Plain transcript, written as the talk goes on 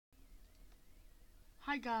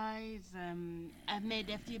Hi guys, I've made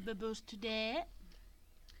a few bubbles today.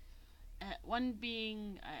 One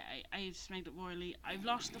being, I just made it royally. I've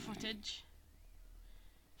lost the footage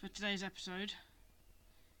for today's episode.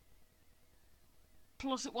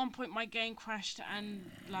 Plus at one point my game crashed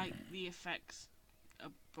and like the effects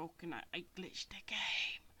are broken. I glitched the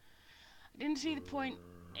game. I didn't see the point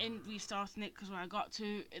in restarting it because when I got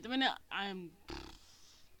to, at the minute I'm...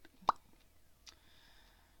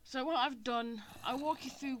 So what I've done, I'll walk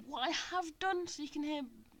you through what I have done so you can hear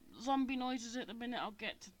zombie noises at the minute. I'll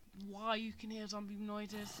get to why you can hear zombie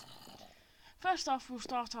noises. First off, we'll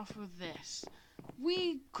start off with this.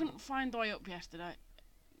 We couldn't find the way up yesterday.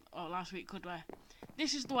 Or last week, could we?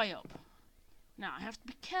 This is the way up. Now, I have to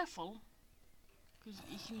be careful. Because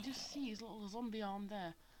you can just see his little zombie arm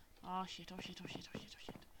there. Oh shit, oh shit, oh shit, oh shit,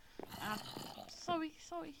 oh shit.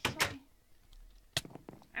 Sorry.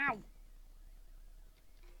 Ow!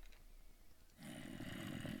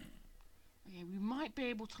 Okay, we might be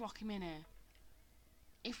able to lock him in here.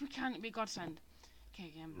 If we can, it'd be a godsend.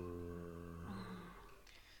 Okay,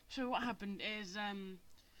 so what happened is,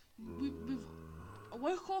 we've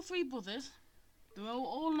awoke all three brothers. They're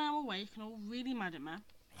all now awake and all really mad at me.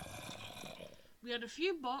 We had a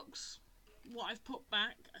few books, what I've put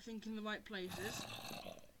back, I think in the right places.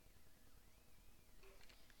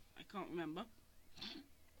 I can't remember.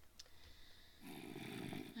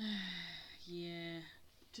 Yeah,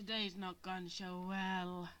 today's not gone so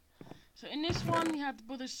well. So in this one, you had the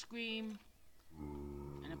brothers scream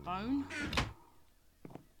and a bone.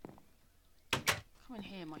 Come in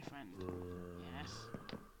here, my friend. Yes.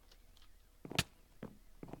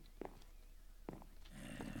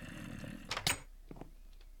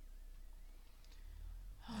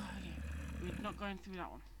 Okay, we're not going through that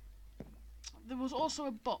one. There was also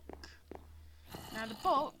a book. Now the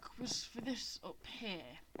book was for this up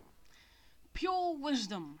here. Pure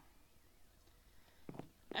wisdom.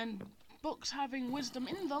 And books having wisdom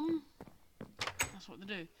in them, that's what they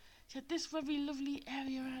do. It's had this very lovely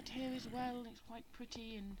area out here as well. It's quite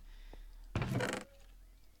pretty, and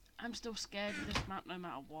I'm still scared of this map no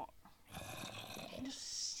matter what. You can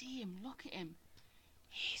just see him. Look at him.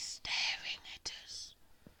 He's staring at us.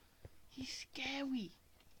 He's scary.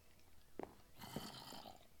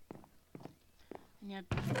 And yeah,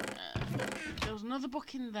 there was another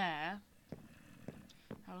book in there.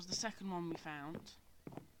 That was the second one we found.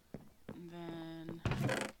 And then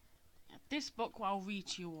this book I'll read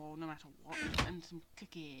to you all no matter what, and some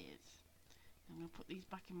cookies. I'm going to put these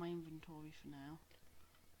back in my inventory for now.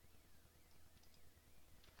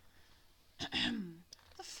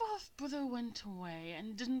 The fourth brother went away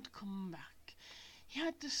and didn't come back. He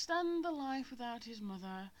had to stand the life without his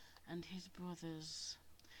mother and his brothers.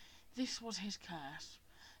 This was his curse,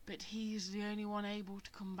 but he's the only one able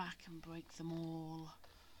to come back and break them all.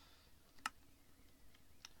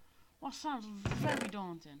 What sounds very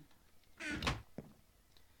daunting.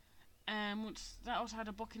 Once that also had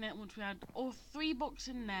a book in it. Once we had all three books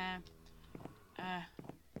in there,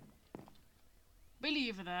 Billy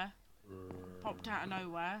over there popped out of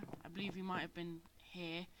nowhere. I believe he might have been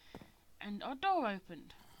here, and our door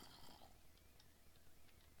opened.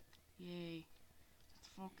 Yay! That's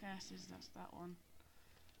the forecast. That's that one.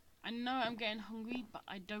 I know I'm getting hungry, but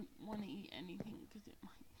I don't want to eat anything because it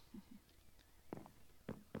might.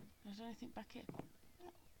 Is there anything back here?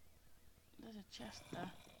 There's a chest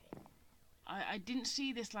there. I didn't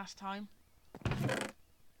see this last time.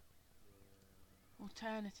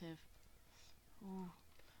 Alternative. Ooh.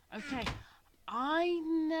 Okay. I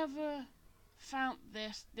never found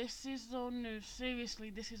this. This is all new. Seriously,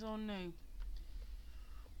 this is all new.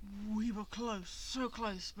 We were close, so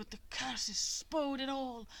close, but the curses spoiled it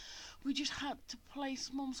all. We just had to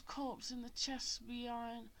place Mum's corpse in the chest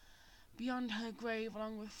beyond her grave,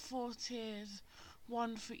 along with 4 tears,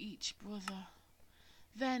 one for each brother.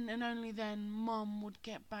 Then and only then Mum would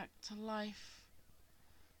get back to life.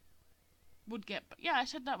 Yeah, I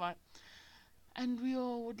said that right. And we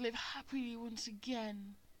all would live happily once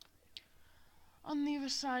again. On the other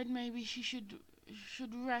side, maybe she should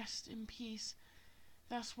rest in peace.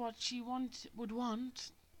 That's what she would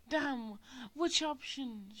want. Damn, which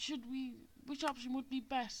option would be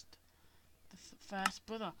best? The first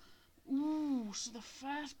brother. Ooh, so the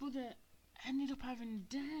first brother ended up having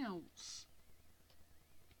doubts.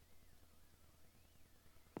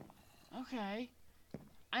 Okay.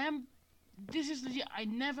 This is legit. I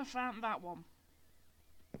never found that one.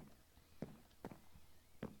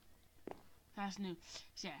 That's new.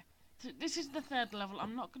 So yeah. So this is the 3rd level.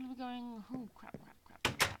 I'm not going to be going... Oh, crap.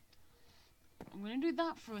 I'm going to do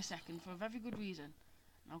that for a second for a very good reason.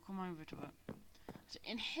 And I'll come over to it. So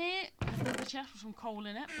in here, the the chest with some coal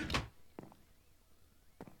in it.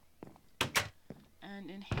 And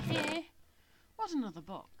in here was another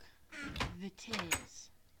book, The Tears.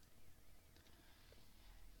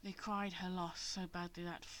 They cried her loss so badly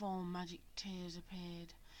that 4 magic tears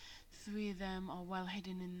appeared. 3 of them are well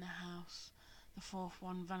hidden in the house. The 4th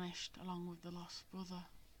one vanished along with the lost brother.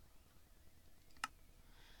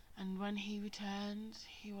 And when he returns,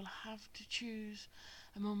 he will have to choose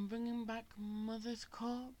among bringing back Mother's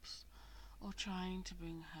corpse or trying to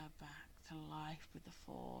bring her back to life with the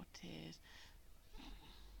 4 tears.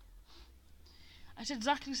 I said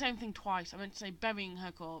exactly the same thing twice. I meant to say burying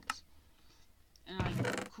her corpse. In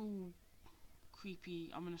a cool,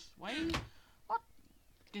 creepy, ominous way. What?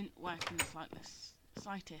 Didn't work in the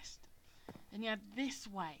slightest. Then you had this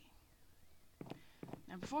way.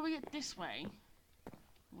 Now before we get this way,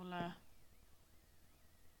 we'll go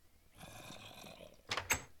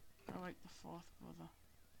wake the 4th brother.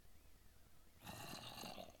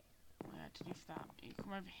 Yeah, to do that. You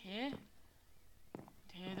come over here.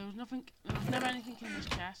 Here, there was never anything in this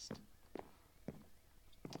chest.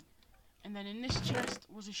 And then in this chest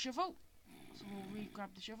was a shovel. So we'll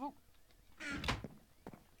re-grab the shovel. I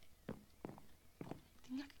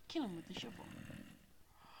think I could kill him with the shovel.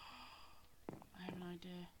 I have an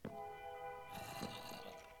idea.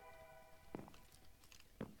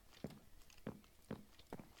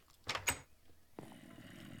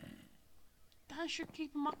 That should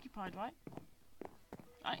keep him occupied, right?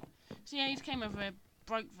 Right. So yeah, he just came over here,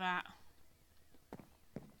 broke that.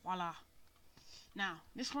 Voila. Now,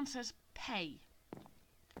 this one says pay.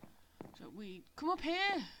 So we come up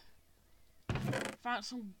here.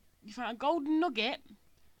 You found a golden nugget.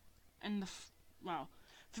 And well,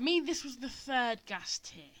 for me this was the 3rd gas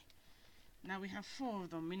tier. Now we have 4 of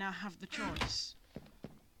them. We now have the choice.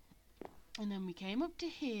 And then we came up to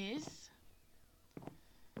his.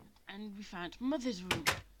 And we found Mother's room.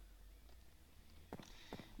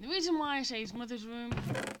 The reason why I say it's Mother's room,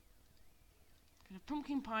 a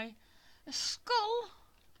pumpkin pie, a skull,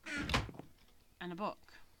 and a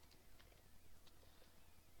book.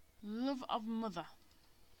 Love of Mother.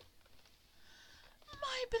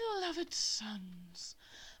 My beloved sons,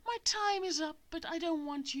 my time is up, but I don't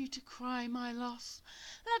want you to cry my loss.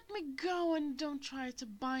 Let me go and don't try to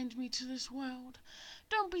bind me to this world.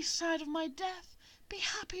 Don't be sad of my death, be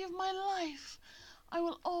happy of my life. I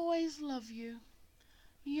will always love you.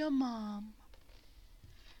 Your mom.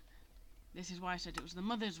 This is why I said it was the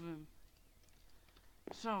Mother's room.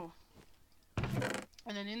 So,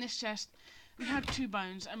 and then in this chest we had 2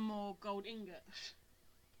 bones and more gold ingots.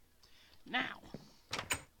 Now,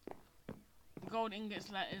 the gold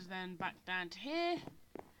ingots let us then back down to here.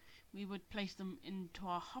 We would place them into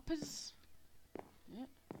our hoppers. Yeah.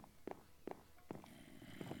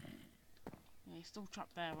 Yeah, he's still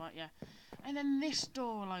trapped there, right? Yeah. And then this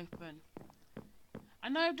door will open. I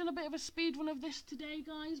know I've done a bit of a speed run of this today,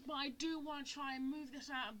 guys, but I do want to try and move this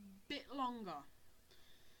out a bit longer.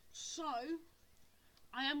 So,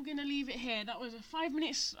 I am going to leave it here. That was a 5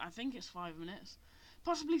 minutes, I think it's 5 minutes,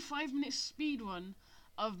 possibly 5 minutes speed run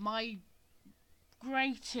of my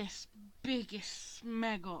greatest, biggest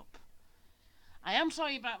smeg up. I am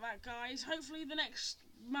sorry about that, guys. Hopefully the next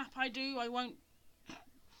map I do, I won't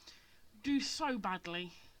do so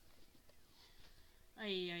badly.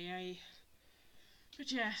 Ay.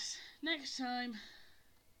 But yes, next time,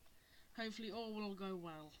 hopefully all will go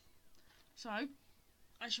well. So,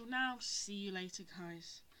 I shall now see you later,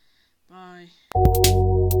 guys. Bye.